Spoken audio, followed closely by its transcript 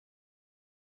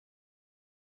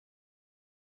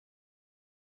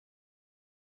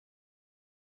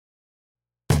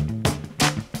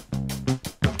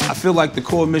feel like the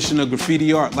core mission of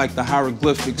graffiti art, like the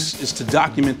hieroglyphics, is to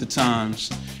document the times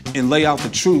and lay out the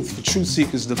truth for truth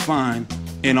seekers to find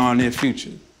in our near future.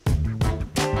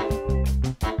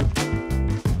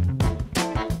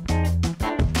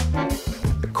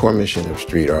 The core mission of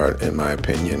street art, in my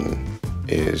opinion,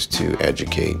 is to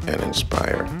educate and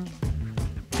inspire.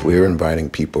 We're inviting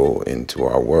people into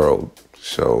our world,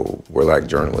 so we're like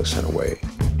journalists in a way.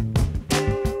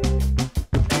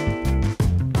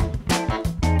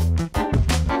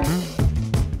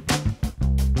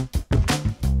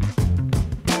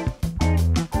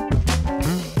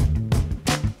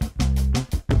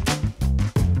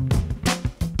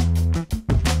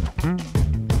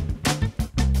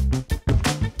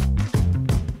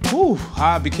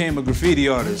 How I became a graffiti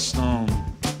artist.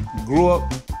 Grew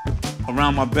up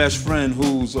around my best friend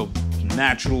who's a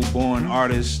natural born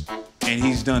artist, and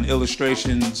he's done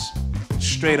illustrations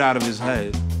straight out of his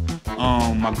head.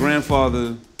 My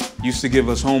grandfather used to give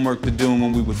us homework to do, and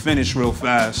when we would finish real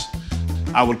fast,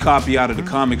 I would copy out of the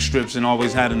comic strips and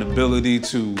always had an ability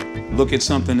to look at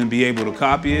something and be able to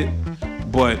copy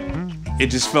it, but it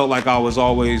just felt like I was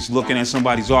always looking at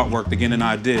somebody's artwork to get an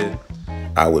idea.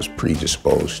 I was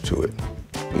predisposed to it.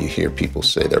 You hear people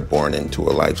say they're born into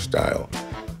a lifestyle.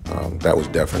 That was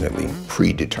definitely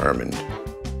predetermined.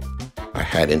 I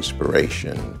had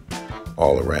inspiration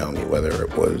all around me, whether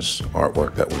it was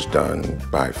artwork that was done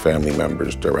by family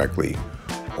members directly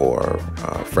or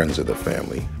friends of the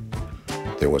family.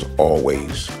 There was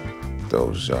always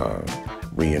those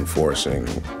reinforcing,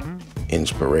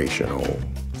 inspirational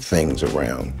things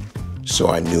around. So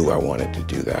I knew I wanted to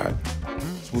do that.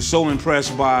 I was so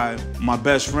impressed by my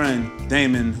best friend,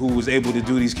 Damon, who was able to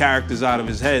do these characters out of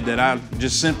his head that I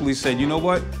just simply said, you know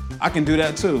what, I can do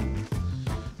that too.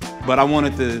 But I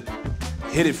wanted to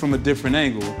hit it from a different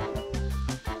angle.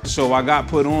 So I got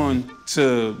put on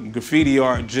to graffiti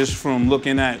art just from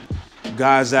looking at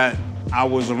guys that I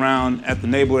was around at the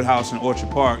neighborhood house in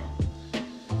Orchard Park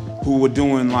who were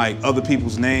doing like other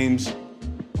people's names.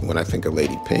 When I think of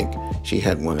Lady Pink, she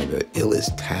had one of the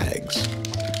illest tags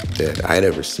that I'd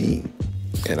ever seen.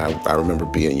 And I remember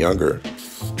being younger,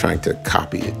 trying to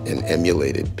copy it and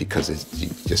emulate it because it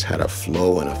just had a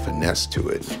flow and a finesse to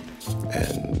it.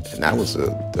 And that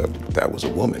was a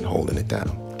woman holding it down,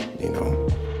 you know?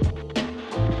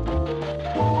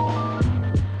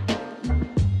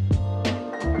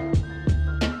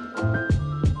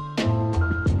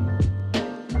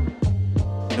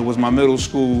 It was my middle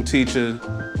school teacher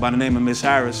by the name of Miss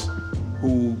Harris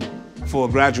who, for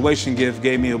a graduation gift,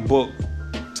 gave me a book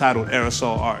titled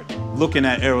Aerosol Art. Looking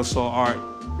at aerosol art,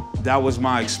 that was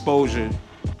my exposure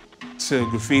to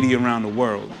graffiti around the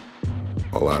world.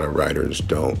 A lot of writers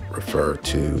don't refer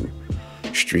to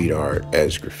street art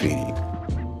as graffiti.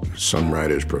 Some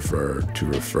writers prefer to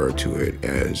refer to it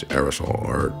as aerosol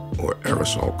art or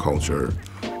aerosol culture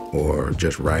or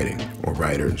just writing or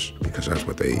writers, because that's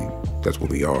what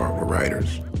we are, we're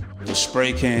writers. The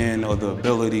spray can or the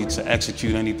ability to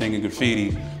execute anything in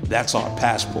graffiti, that's our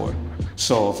passport.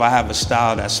 So if I have a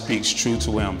style that speaks true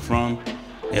to where I'm from,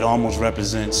 it almost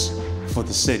represents for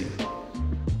the city.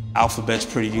 Alphabet's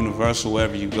pretty universal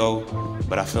wherever you go,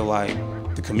 but I feel like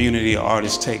the community of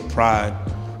artists take pride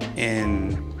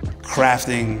in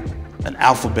crafting an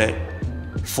alphabet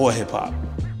for hip hop.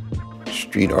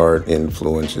 Street art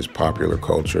influences popular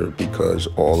culture because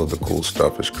all of the cool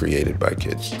stuff is created by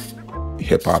kids.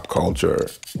 Hip-hop culture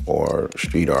or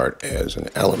street art as an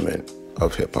element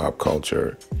of hip-hop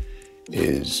culture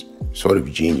is sort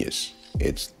of genius.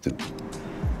 It's,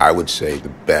 I would say, the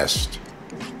best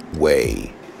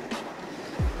way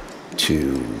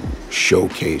to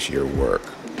showcase your work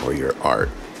or your art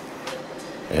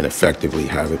and effectively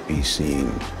have it be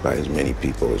seen by as many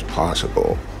people as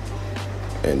possible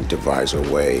and devise a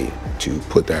way to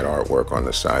put that artwork on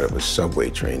the side of a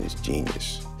subway train is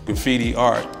genius. Graffiti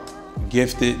art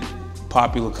gifted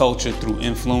popular culture through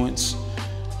influence,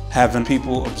 having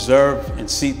people observe and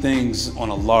see things on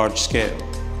a large scale.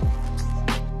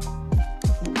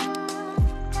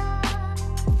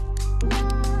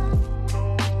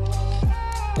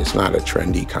 It's not a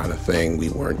trendy kind of thing. We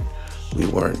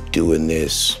weren't doing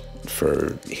this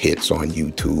for hits on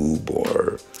YouTube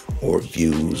or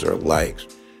views or likes.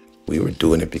 We were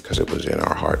doing it because it was in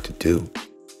our heart to do.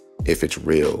 If it's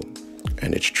real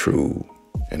and it's true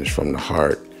and it's from the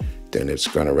heart, then it's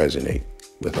gonna resonate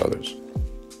with others.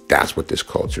 That's what this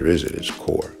culture is at its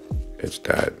core. It's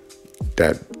that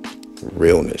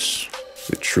realness,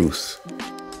 the truth.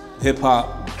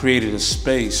 Hip-hop created a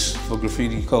space for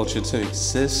graffiti culture to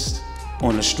exist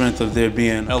on the strength of there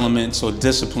being elements or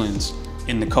disciplines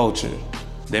in the culture.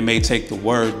 They may take the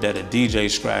word that a DJ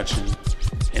scratching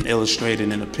and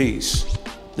illustrated in a piece.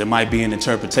 There might be an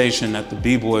interpretation that the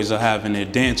b-boys are having their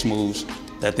dance moves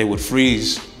that they would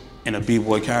freeze in a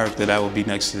b-boy character that would be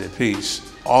next to their piece.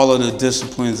 All of the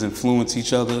disciplines influence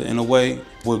each other in a way.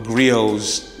 We're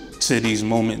griots to these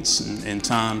moments and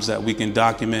times that we can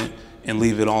document and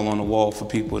leave it all on the wall for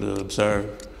people to observe.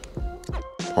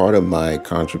 Part of my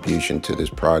contribution to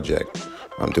this project,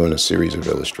 I'm doing a series of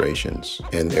illustrations,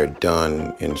 and they're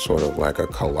done in sort of like a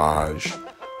collage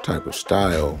type of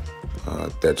style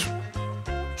that's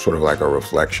sort of like a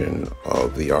reflection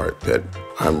of the art that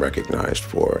I'm recognized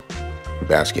for.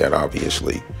 Basquiat,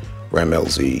 obviously,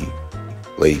 Rammellzee,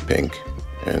 Lady Pink,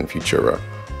 and Futura.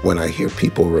 When I hear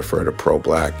people refer to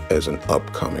Problak as an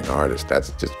upcoming artist,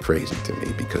 that's just crazy to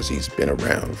me because he's been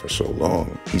around for so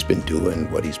long. He's been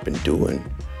doing what he's been doing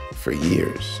for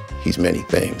years. He's many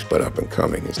things, but up and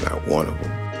coming is not one of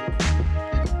them.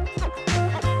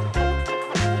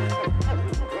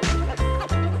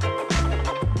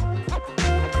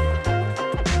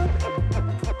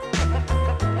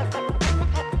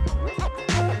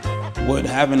 What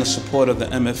having the support of the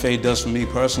MFA does for me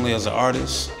personally as an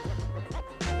artist,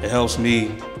 it helps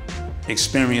me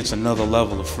experience another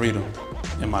level of freedom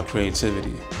in my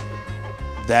creativity.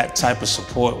 That type of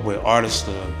support where artists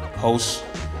are hosts,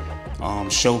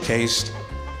 showcased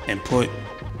and put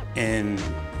in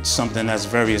something that's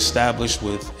very established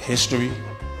with history,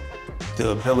 the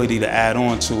ability to add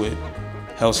on to it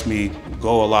helps me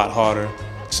go a lot harder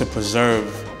to preserve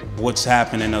what's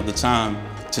happening at the time,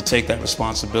 to take that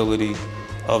responsibility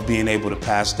of being able to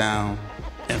pass down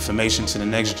information to the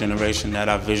next generation that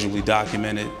I visually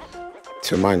documented.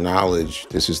 To my knowledge,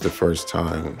 this is the first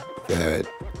time that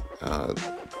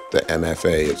the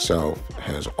MFA itself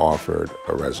has offered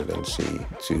a residency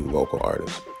to local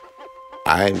artists.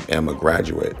 I am a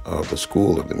graduate of the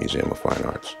School of the Museum of Fine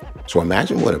Arts. So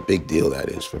imagine what a big deal that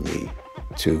is for me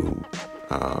to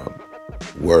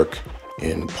work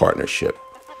in partnership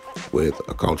with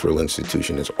a cultural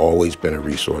institution that's always been a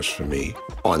resource for me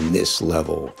on this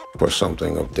level for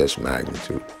something of this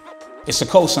magnitude. It's a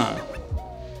cosign,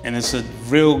 and it's a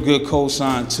real good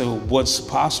cosign to what's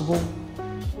possible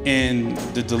in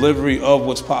the delivery of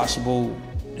what's possible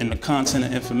in the content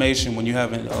and information when you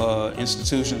have an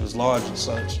institution as large as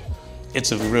such.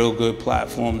 It's a real good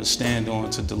platform to stand on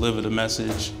to deliver the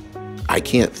message. I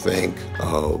can't think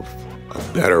of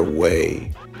a better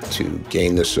way to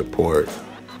gain the support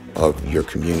of your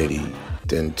community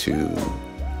than to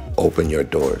open your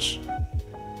doors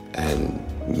and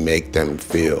make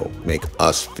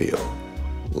us feel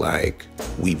like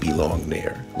we belong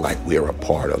there, like we're a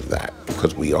part of that,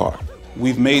 because we are.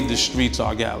 We've made the streets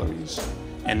our galleries,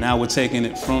 and now we're taking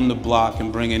it from the block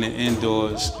and bringing it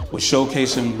indoors. We're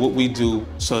showcasing what we do,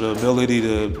 so the ability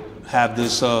to have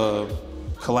this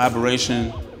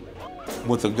collaboration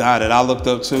with a guy that I looked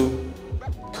up to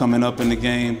coming up in the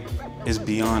game is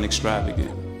beyond extravagant.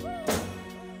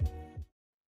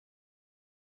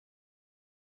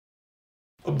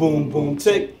 A boom boom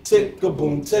tick tick, a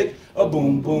boom tick, a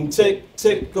boom boom tick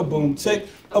tick, a boom tick,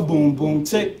 a boom boom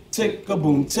tick tick, a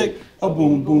boom tick, a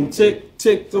boom boom tick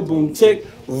tick, a boom tick.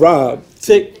 Rob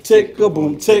tick tick, a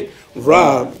boom tick.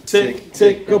 Rob tick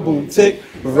tick, a boom tick.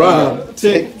 Rob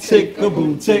tick tick, a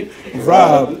boom tick.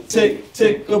 Rob tick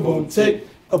tick, a boom tick.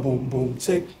 A boom boom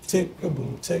tick tick, a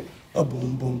boom tick. A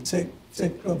boom boom tick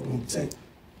tick, a boom tick.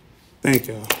 Thank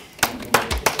y'all.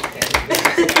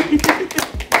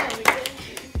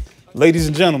 Ladies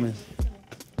and gentlemen,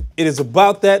 it is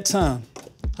about that time.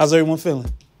 How's everyone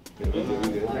feeling?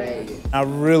 I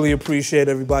really appreciate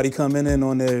everybody coming in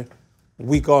on their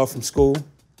week off from school.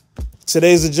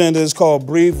 Today's agenda is called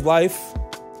Breathe Life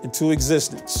into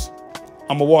Existence.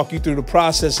 I'm gonna walk you through the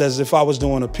process as if I was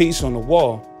doing a piece on the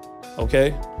wall,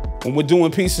 okay? When we're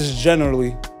doing pieces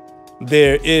generally,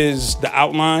 there is the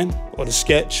outline or the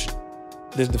sketch,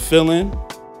 there's the fill-in,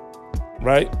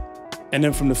 right? And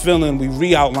then from the fill-in, we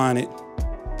re-outline it,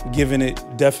 giving it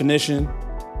definition.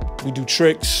 We do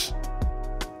tricks,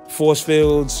 force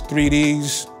fields,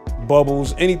 3Ds,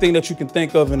 bubbles, anything that you can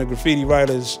think of in a graffiti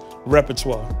writer's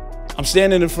repertoire. I'm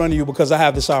standing in front of you because I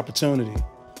have this opportunity,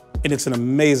 and it's an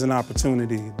amazing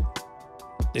opportunity.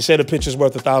 They say the picture's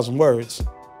worth 1,000 words.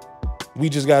 We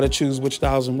just gotta choose which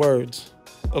 1,000 words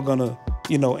are gonna,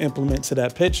 implement to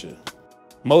that picture.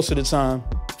 Most of the time,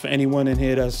 for anyone in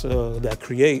here that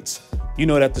creates, you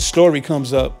know that the story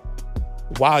comes up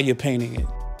while you're painting it.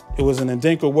 It was an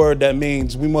Ndinka word that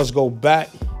means we must go back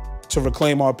to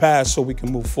reclaim our past so we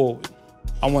can move forward.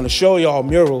 I want to show y'all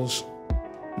murals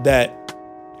that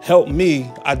help me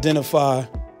identify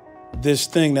this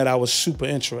thing that I was super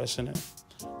interested in.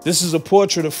 This is a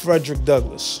portrait of Frederick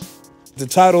Douglass. The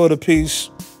title of the piece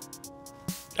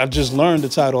I just learned the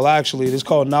title, actually. It's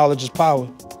called Knowledge is Power.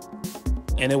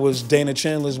 And it was Dana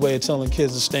Chandler's way of telling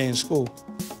kids to stay in school.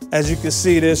 As you can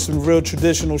see, there's some real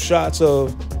traditional shots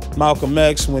of Malcolm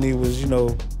X when he was, you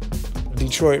know,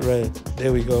 Detroit Red.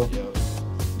 There we go.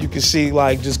 You can see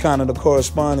like just kind of the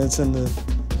correspondence in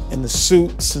the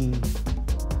suits and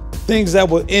things that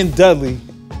were in Dudley.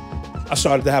 I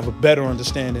started to have a better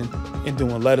understanding in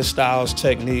doing letter styles,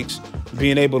 techniques,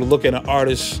 being able to look at an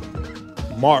artist's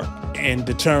mark and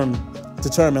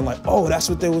determine like, oh, that's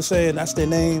what they were saying, that's their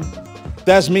name.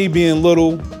 That's me being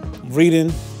little,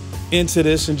 reading into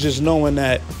this and just knowing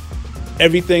that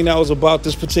everything that was about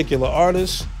this particular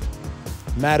artist,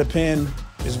 Mattapan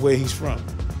is where he's from.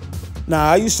 Now,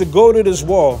 I used to go to this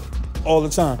wall all the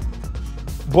time,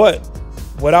 but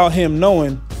without him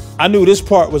knowing, I knew this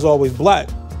part was always black.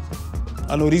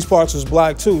 I knew these parts was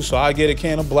black too, so I get a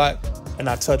can of black and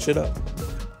I touch it up.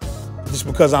 Just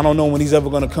because I don't know when he's ever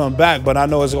gonna come back, but I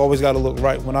know it's always gotta look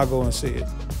right when I go and see it.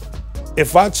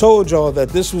 If I told y'all that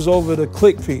this was over the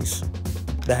click piece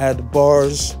that had the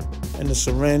bars and the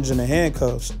syringe and the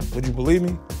handcuffs, would you believe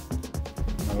me?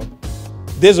 No.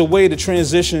 There's a way to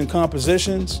transition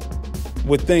compositions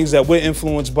with things that we're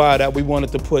influenced by that we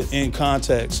wanted to put in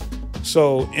context.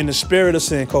 So in the spirit of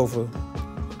Sankofa,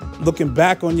 looking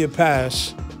back on your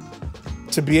past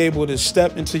to be able to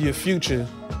step into your future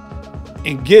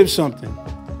and give something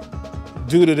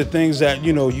due to the things that,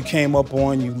 you know, you came up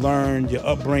on, you learned, your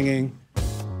upbringing,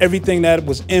 everything that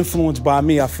was influenced by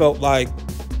me, I felt like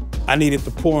I needed to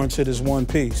pour into this one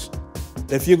piece.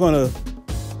 If you're gonna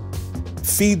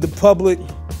feed the public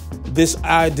this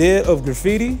idea of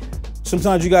graffiti,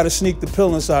 sometimes you gotta sneak the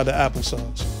pill inside the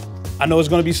applesauce. I know it's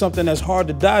gonna be something that's hard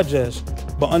to digest,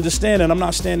 but understand that I'm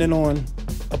not standing on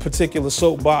a particular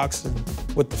soapbox and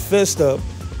with the fist up.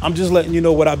 I'm just letting you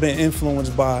know what I've been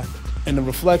influenced by and the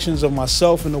reflections of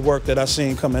myself and the work that I've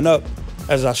seen coming up,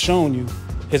 as I've shown you,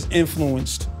 has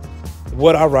influenced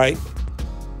what I write,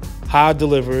 how I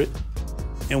deliver it,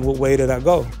 and what way that I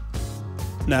go.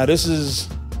 Now, this is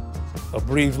a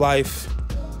Breathe Life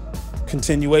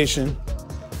continuation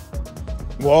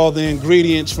where all the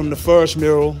ingredients from the first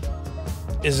mural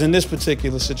is in this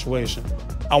particular situation.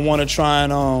 I want to try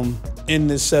and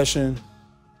end this session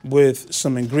with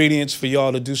some ingredients for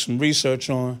y'all to do some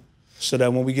research on so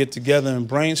that when we get together and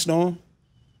brainstorm,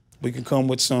 we can come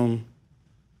with some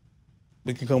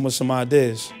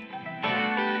ideas.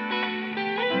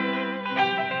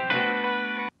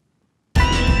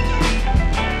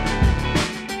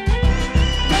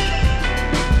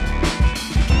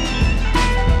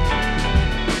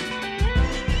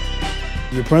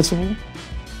 Your principal,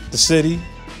 the city,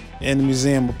 and the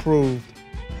museum approved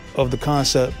of the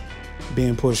concept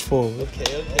being pushed forward,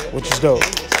 which is dope.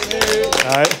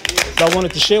 All right. So I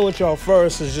wanted to share with y'all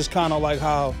first is just kind of like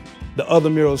how the other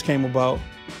murals came about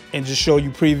and just show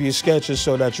you previous sketches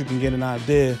so that you can get an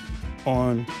idea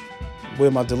on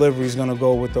where my delivery is gonna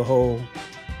go with the whole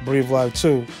Breathe Life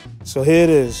 2. So here it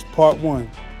is, part 1.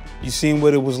 You seen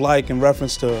what it was like in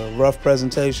reference to a rough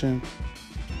presentation.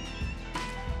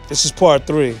 This is part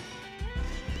 3.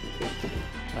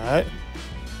 All right.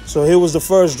 So here was the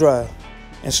first draft.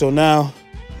 And so now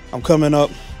I'm coming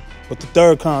up with the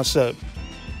third concept.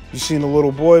 You seen a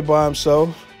little boy by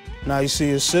himself. Now you see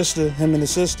his sister, him and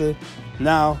his sister.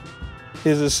 Now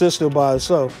here's his sister by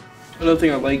herself. Another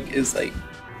thing I like is like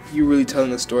you really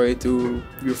telling the story through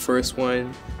your first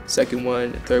one, second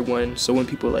one, third one. So when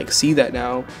people like see that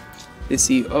now, they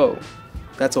see, oh,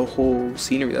 that's a whole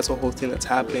scenery. That's a whole thing that's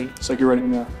happening. It's like you're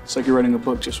writing a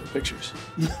book just for pictures.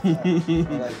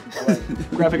 I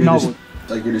like Graphic novel.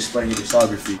 Like you're displaying your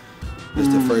discography.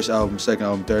 It's the first album, second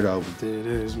album, third album. There it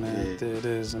is, man. Yeah. There it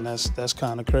is, and that's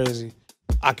kind of crazy.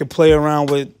 I could play around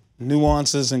with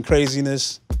nuances and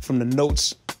craziness from the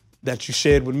notes that you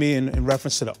shared with me in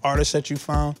reference to the artists that you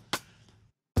found.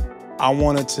 I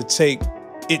wanted to take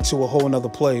it to a whole nother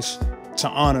place to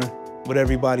honor what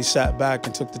everybody sat back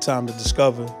and took the time to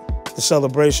discover. The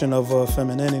celebration of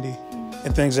femininity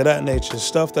and things of that nature.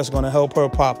 Stuff that's gonna help her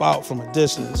pop out from a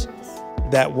distance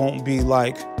that won't be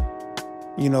like,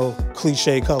 you know,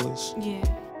 cliche colors. Yeah.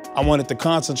 I wanted to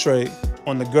concentrate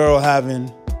on the girl having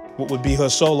what would be her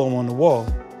solo on the wall.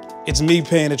 It's me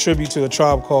paying a tribute to A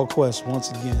Tribe Called Quest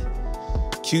once again.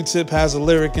 Q-Tip has a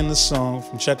lyric in the song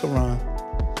from Check a Rhyme,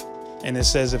 and it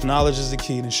says, if knowledge is the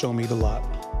key, then show me the lock,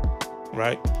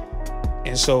 right?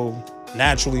 And so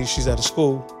naturally, she's at a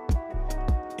school.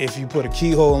 If you put a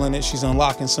keyhole in it, she's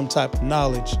unlocking some type of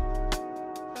knowledge.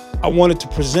 I wanted to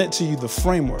present to you the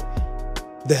framework.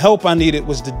 The help I needed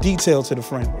was the detail to the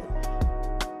framework.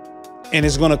 And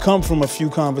it's gonna come from a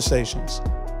few conversations,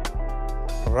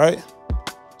 all right?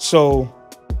 So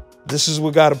this is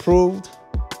what got approved.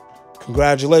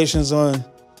 Congratulations on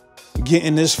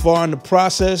getting this far in the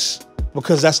process,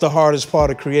 because that's the hardest part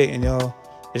of creating, y'all.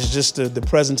 It's just the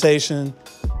presentation,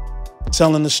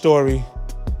 telling the story,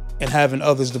 and having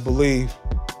others to believe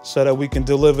so that we can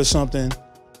deliver something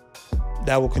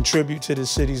that will contribute to the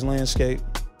city's landscape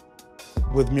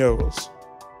with murals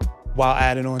while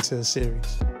adding on to a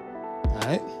series. All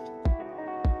right?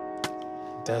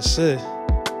 That's it.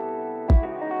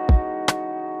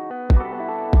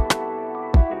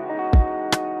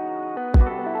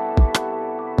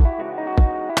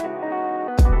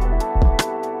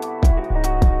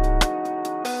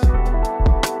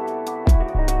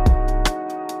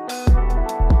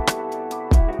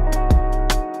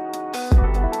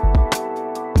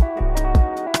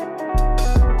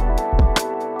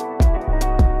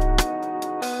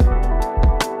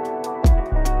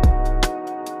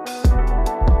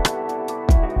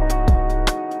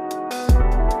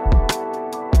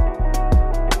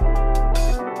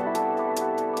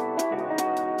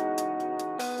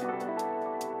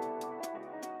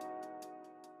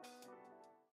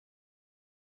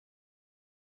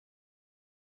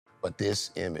 But this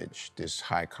image, this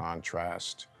high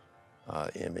contrast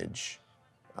image,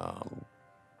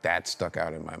 that stuck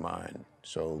out in my mind.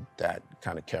 So that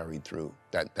kind of carried through.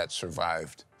 That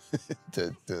survived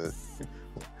the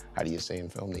how do you say in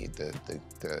film,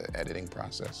 the editing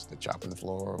process, the chopping the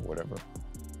floor or whatever.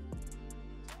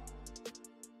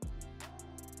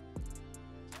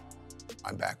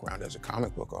 My background as a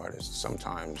comic book artist,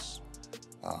 sometimes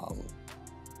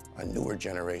a newer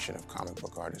generation of comic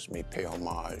book artists may pay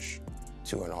homage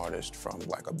to an artist from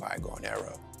like a bygone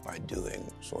era by doing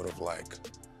sort of like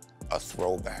a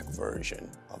throwback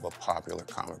version of a popular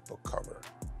comic book cover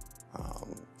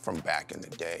from back in the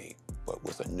day, but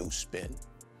with a new spin.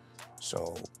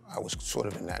 So I was sort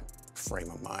of in that frame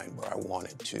of mind where I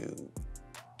wanted to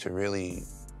really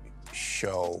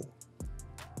show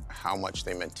how much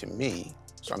they meant to me.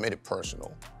 So I made it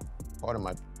personal. Part of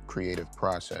my creative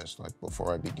process, like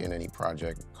before I begin any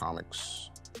project, comics,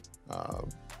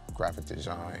 graphic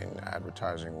design,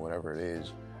 advertising, whatever it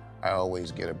is, I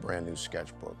always get a brand new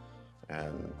sketchbook.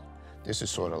 And this is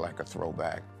sort of like a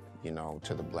throwback, you know,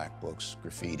 to the black books,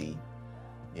 graffiti,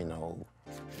 you know,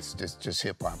 it's just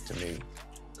hip hop to me.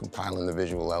 Compiling the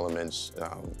visual elements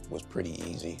was pretty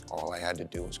easy. All I had to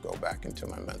do was go back into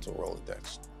my mental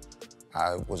Rolodex.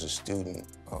 I was a student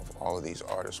of all of these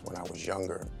artists when I was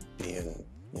younger, being,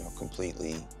 you know,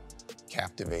 completely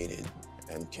captivated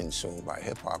and consumed by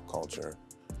hip hop culture.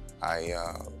 I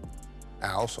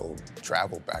also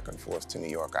traveled back and forth to New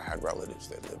York. I had relatives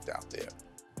that lived out there.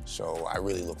 So I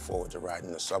really look forward to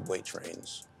riding the subway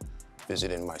trains,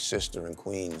 visiting my sister in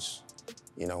Queens,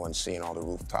 you know, and seeing all the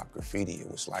rooftop graffiti.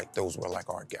 It was like, those were like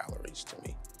art galleries to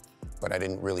me. But I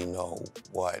didn't really know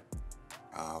what,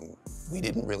 we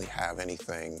didn't really have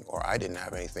anything, or I didn't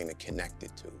have anything to connect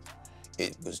it to.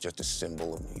 It was just a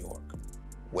symbol of New York.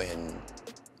 When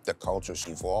the cultures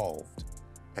evolved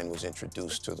and was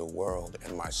introduced to the world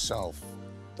and myself,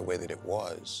 the way that it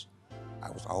was, I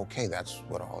was, okay, that's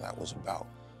what all that was about.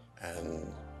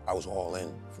 And I was all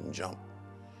in from jump.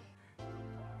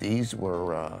 These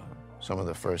were some of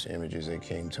the first images that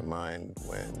came to mind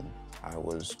when I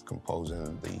was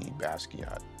composing the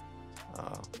Basquiat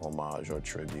homage or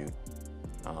tribute.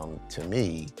 To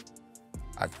me,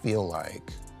 I feel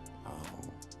like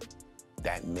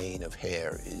that mane of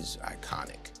hair is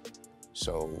iconic.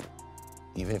 So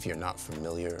even if you're not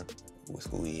familiar with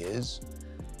who he is,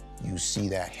 you see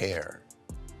that hair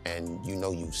and you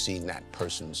know you've seen that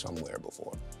person somewhere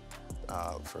before.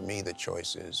 For me, the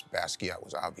choice is Basquiat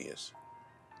was obvious.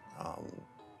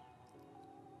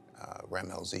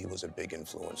 Rammel-Z was a big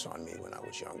influence on me when I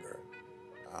was younger.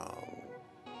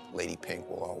 Lady Pink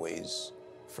will always,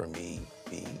 for me,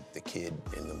 be the kid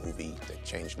in the movie that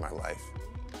changed my life.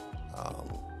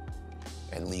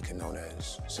 And Lee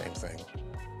Quinones, same thing.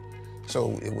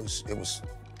 So it was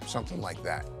something like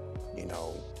that, you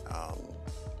know,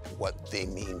 what they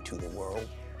mean to the world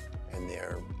and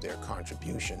their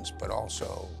contributions, but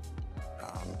also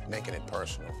making it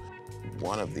personal.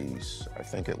 One of these, I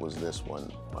think it was this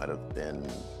one, might have been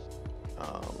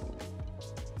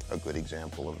a good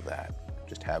example of that.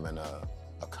 Just having a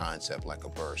concept like a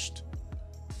burst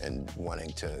and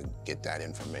wanting to get that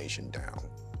information down,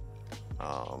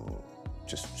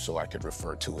 just so I could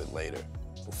refer to it later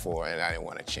before, and I didn't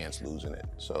want a chance losing it.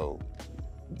 So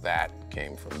that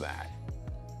came from that.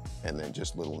 And then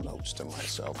just little notes to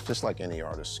myself, just like any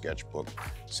artist's sketchbook.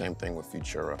 Same thing with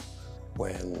Futura.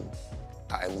 When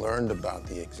I learned about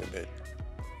the exhibit,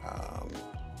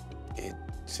 it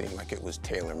seemed like it was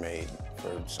tailor-made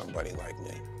for somebody like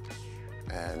me.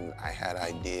 and I had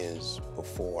ideas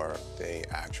before they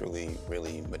actually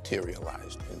really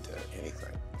materialized into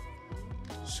anything.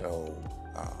 So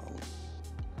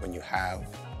when you have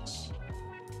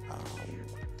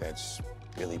that's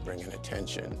really bringing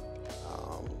attention,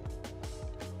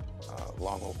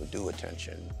 long overdue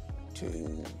attention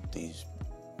to these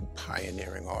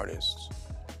pioneering artists,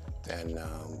 then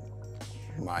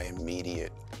my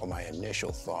immediate or my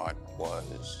initial thought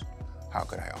was, how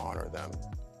could I honor them?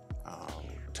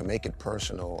 To make it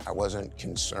personal, I wasn't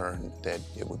concerned that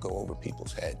it would go over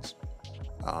people's heads.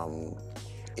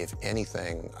 If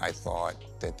anything, I thought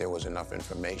that there was enough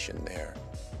information there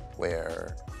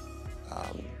where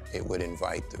it would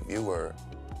invite the viewer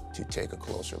to take a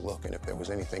closer look. And if there was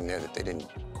anything there that they didn't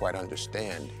quite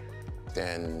understand,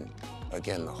 then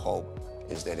again, the hope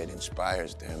is that it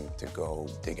inspires them to go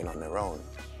digging on their own,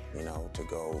 you know, to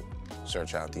go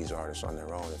search out these artists on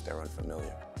their own if they're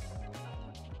unfamiliar.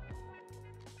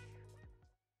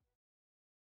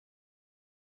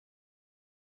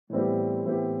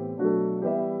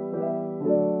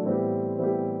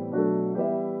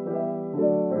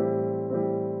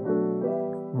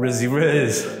 Rizzy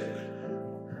Riz.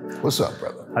 What's up,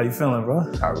 brother? How you feeling, bro?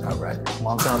 All right.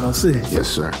 Long time no see. Yes,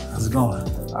 sir. How's it going?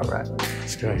 All right.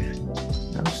 It's great.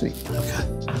 Have a seat. Okay.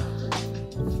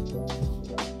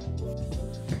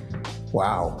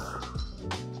 Wow.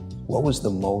 What was the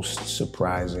most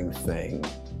surprising thing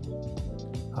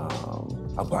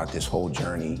about this whole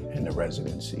journey in the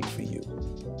residency for you?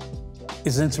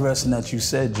 It's interesting that you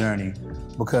said journey,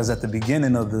 because at the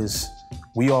beginning of this,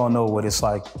 we all know what it's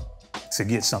like to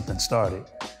get something started.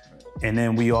 And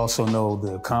then we also know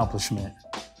the accomplishment.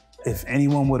 If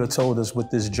anyone would have told us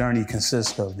what this journey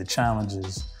consists of, the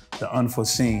challenges, the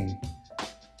unforeseen,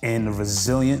 and the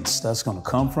resilience that's gonna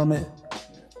come from it,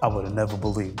 I would have never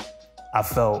believed. I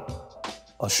felt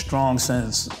a strong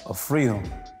sense of freedom,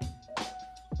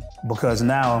 because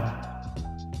now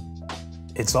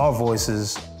it's our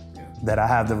voices that I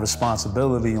have the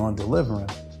responsibility on delivering.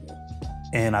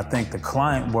 And I think the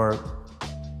client work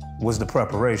was the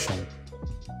preparation,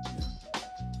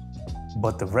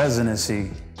 but the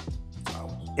residency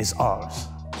is ours,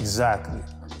 exactly.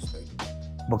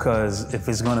 Because if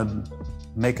it's gonna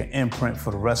make an imprint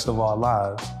for the rest of our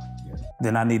lives,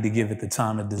 then I need to give it the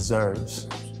time it deserves.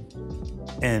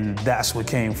 And that's what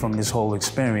came from this whole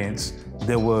experience.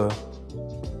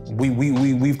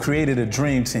 We've created a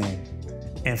dream team.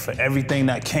 And for everything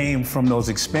that came from those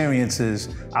experiences,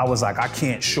 I was like, I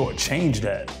can't shortchange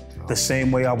that. The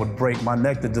same way I would break my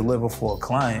neck to deliver for a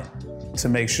client to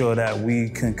make sure that we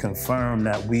can confirm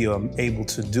that we are able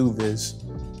to do this,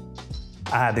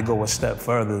 I had to go a step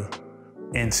further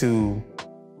into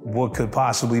what could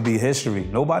possibly be history.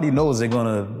 Nobody knows they're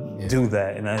gonna do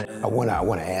that. And I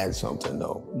wanna add something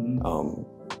though.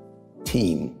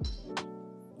 Team,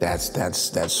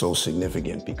 that's so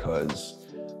significant, because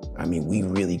I mean, we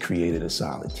really created a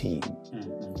solid team.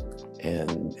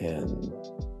 And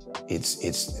it's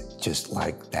just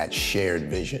like that shared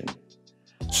vision.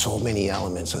 So many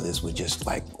elements of this were just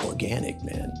like organic,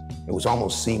 man. It was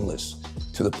almost seamless,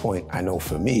 to the point, I know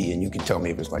for me, and you can tell me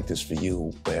if it's like this for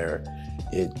you, where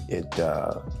it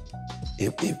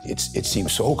seemed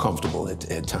so comfortable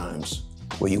at times,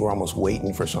 where you were almost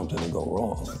waiting for something to go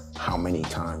wrong. How many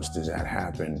times does that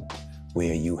happen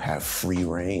where you have free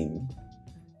reign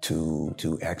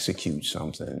to execute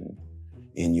something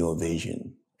in your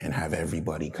vision and have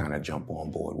everybody kind of jump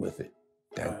on board with it?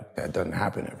 That doesn't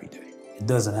happen every day. It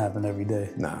doesn't happen every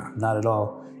day. Nah. Not at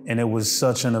all. And it was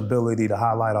such an ability to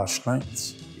highlight our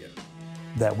strengths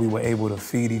that we were able to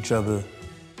feed each other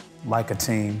like a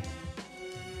team,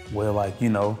 where, like, you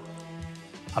know,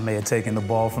 I may have taken the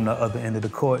ball from the other end of the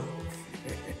court,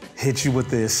 hit you with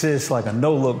the assist like a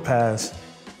no-look pass,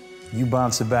 you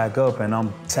bounce it back up and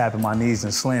I'm tapping my knees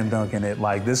and slam dunking it.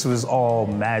 Like, this was all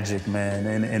magic, man.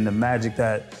 And the magic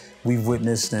that we've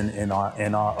witnessed in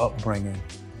our upbringing,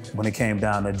 when it came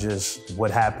down to just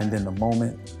what happened in the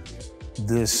moment,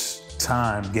 this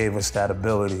time gave us that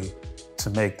ability to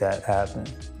make that happen.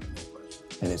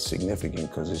 And it's significant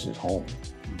because this is home.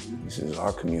 This is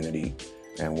our community,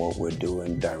 and what we're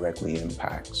doing directly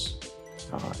impacts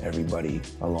everybody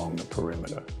along the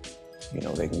perimeter. You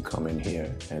know, they can come in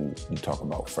here and you talk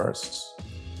about firsts.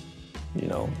 You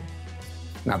know,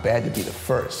 not bad to be the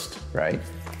first, right?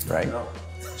 Right? No.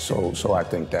 So I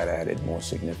think that added more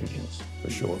significance, for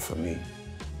sure, for me.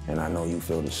 And I know you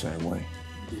feel the same way.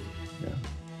 Yeah.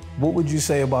 What would you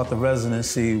say about the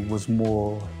residency was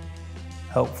more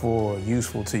helpful or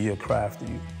useful to your craft?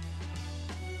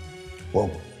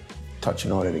 Well,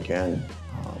 touching on it again,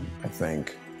 I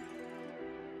think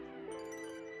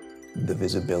the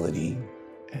visibility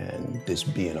And this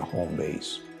being a home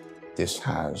base, this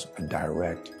has a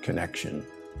direct connection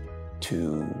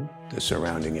to the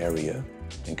surrounding area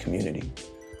and community.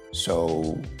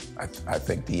 So I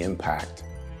think the impact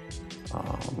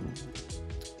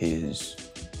is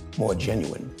more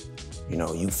genuine. You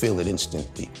know, you feel it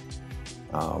instantly.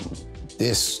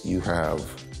 This, you have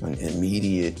an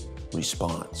immediate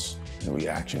response and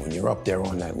reaction when you're up there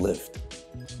on that lift,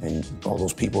 and all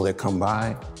those people that come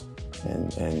by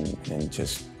and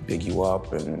just big you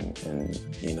up and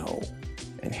you know,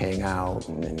 and hang out,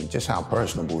 and just how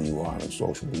personable you are and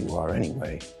sociable you are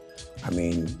anyway. I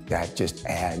mean, that just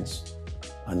adds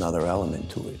another element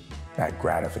to it. That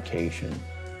gratification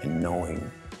and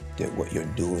knowing that what you're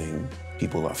doing,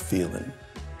 people are feeling,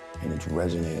 and it's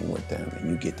resonating with them, and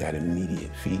you get that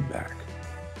immediate feedback.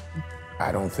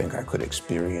 I don't think I could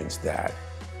experience that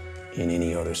in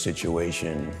any other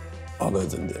situation other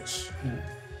than this.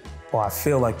 Well, I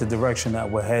feel like the direction that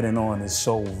we're heading on is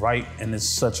so right, and it's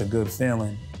such a good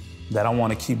feeling that I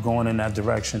want to keep going in that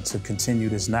direction to continue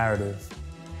this narrative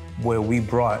where we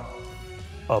brought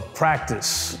a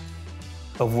practice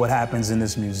of what happens in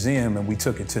this museum and we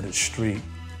took it to the street.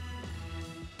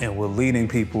 And we're leading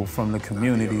people from the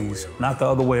communities, not the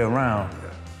other way around.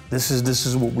 This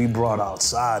is what we brought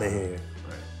outside of here.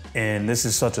 And this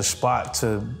is such a spot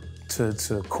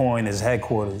to coin as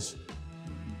headquarters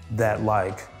that,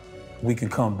 like, we can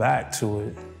come back to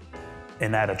it,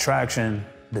 and that attraction,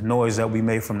 the noise that we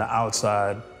made from the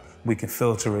outside, we can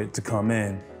filter it to come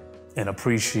in and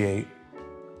appreciate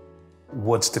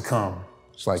what's to come.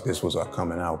 It's like this was our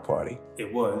coming out party.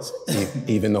 It was.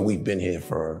 Even though we've been here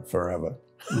for forever.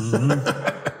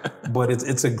 Mm-hmm. But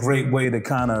it's a great way to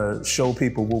kind of show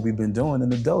people what we've been doing in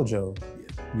the dojo,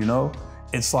 you know?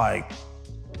 It's like,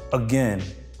 again,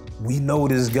 we know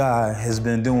this guy has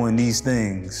been doing these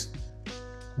things,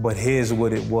 but here's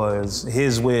what it was,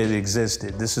 here's where it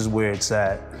existed, this is where it's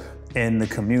at. And the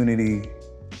community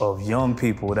of young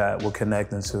people that we're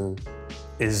connecting to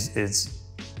it's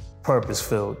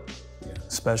purpose-filled,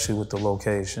 especially with the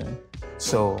location.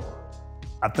 So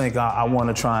I think I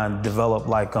want to try and develop,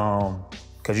 like,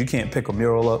 because you can't pick a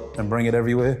mural up and bring it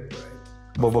everywhere.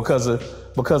 But because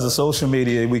of social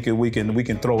media, we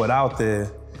can throw it out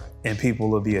there and people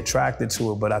will be attracted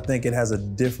to it. But I think it has a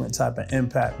different type of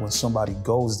impact when somebody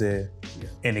goes there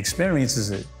and experiences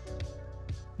it.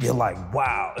 You're like,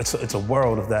 wow, it's a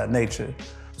world of that nature.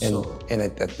 And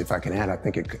if I can add, I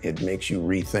think it makes you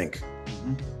rethink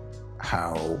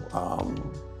how,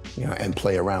 you know, and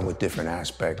play around with different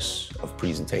aspects of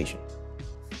presentation.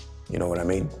 You know what I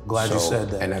mean? Glad you said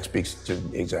that. And that speaks to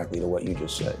exactly to what you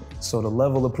just said. So the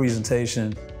level of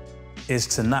presentation is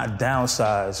to not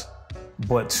downsize,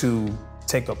 but to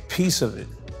take a piece of it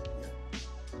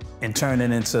and turn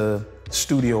it into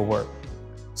studio work.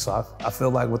 So I feel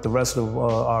like with the rest of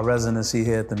our residency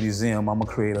here at the museum, I'm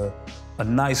gonna create a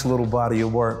nice little body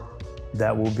of work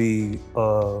that will be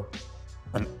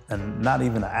not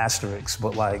even an asterisk,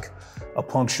 but like a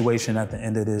punctuation at the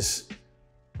end of this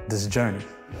journey.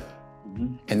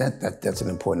 And that's an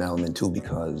important element too,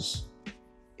 because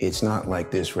it's not like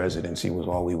this residency was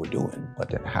all we were doing, but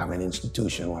to have an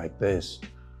institution like this,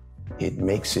 it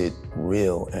makes it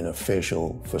real and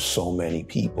official for so many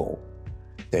people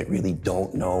that really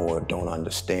don't know or don't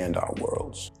understand our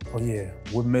worlds. Oh yeah,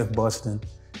 we're myth busting,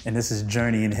 and this is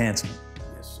journey enhancement.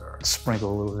 Yes, sir.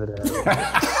 Sprinkle a little bit of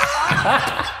that.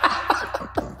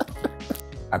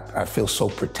 I feel so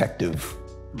protective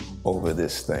over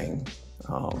this thing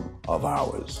of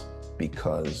ours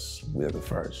because we're the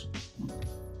first.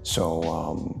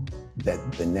 So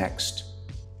that the next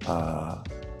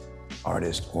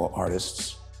artist or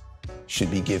artists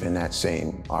should be given that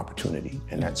same opportunity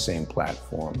and that same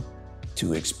platform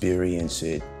to experience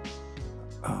it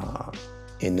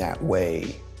in that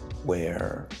way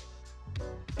where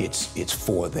it's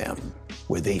for them,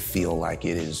 where they feel like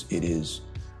it is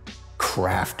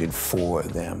crafted for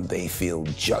them. They feel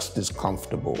just as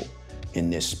comfortable in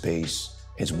this space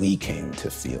as we came to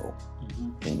feel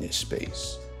in this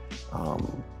space.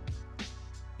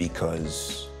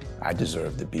 Because I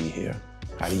deserve to be here.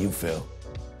 How do you feel?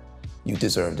 You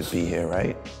deserve to be here,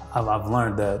 right? I've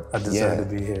learned that I deserve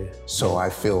to be here. So I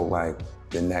feel like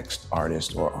the next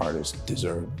artist or artists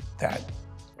deserve that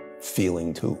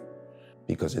feeling too,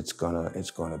 because it's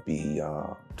gonna be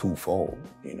twofold.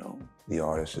 You know, the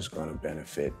artist is gonna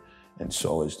benefit, and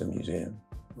so is the museum.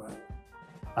 Right.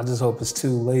 I just hope it's 2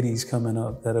 ladies coming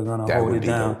up that are gonna hold it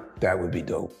down. Dope. That would be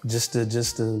dope.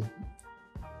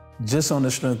 Just on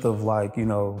the strength of, like, you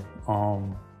know,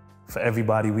 for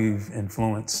everybody we've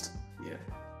influenced. Yeah.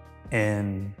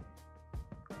 And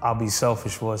I'll be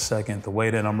selfish for a second. The way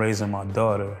that I'm raising my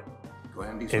daughter, Go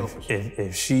ahead and be selfish.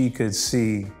 if she could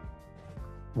see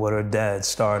what her dad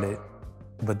started,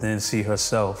 but then see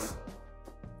herself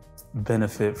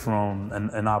benefit from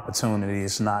an opportunity,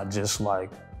 it's not just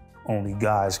like only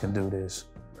guys can do this,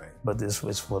 Right. but this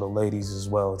was for the ladies as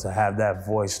well, to have that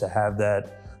voice, to have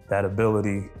that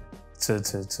ability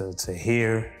to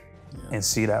hear and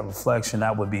see that reflection.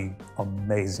 That would be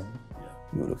amazing.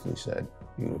 Beautifully said,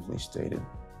 beautifully stated.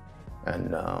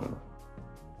 And,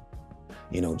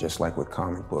 you know, just like with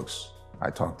comic books, I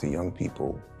talk to young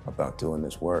people about doing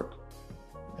this work.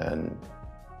 And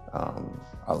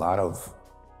a lot of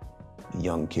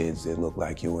young kids that look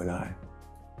like you and I,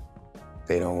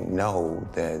 they don't know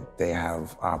that they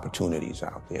have opportunities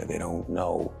out there. They don't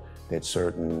know that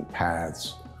certain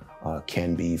paths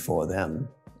can be for them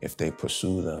if they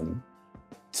pursue them.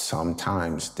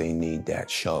 Sometimes they need that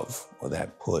shove or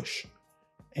that push.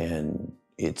 And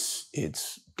it's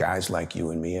guys like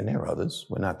you and me, and there are others,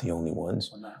 we're not the only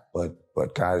ones,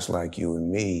 but guys like you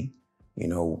and me, you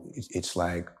know, it's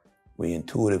like we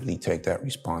intuitively take that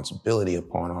responsibility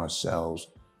upon ourselves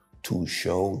to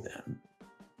show them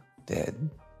that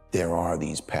there are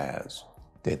these paths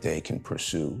that they can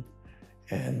pursue.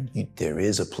 And there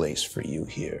is a place for you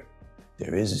here.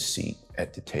 There is a seat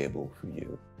at the table for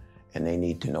you. And they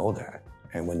need to know that.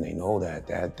 And when they know that,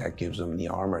 that gives them the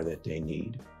armor that they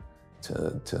need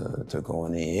to go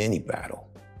into any battle.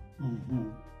 Mm-hmm.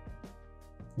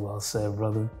 Well said,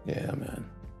 brother. Yeah, man.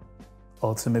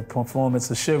 Ultimate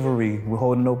performance of chivalry. We're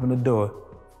holding open the door.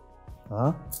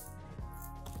 Huh?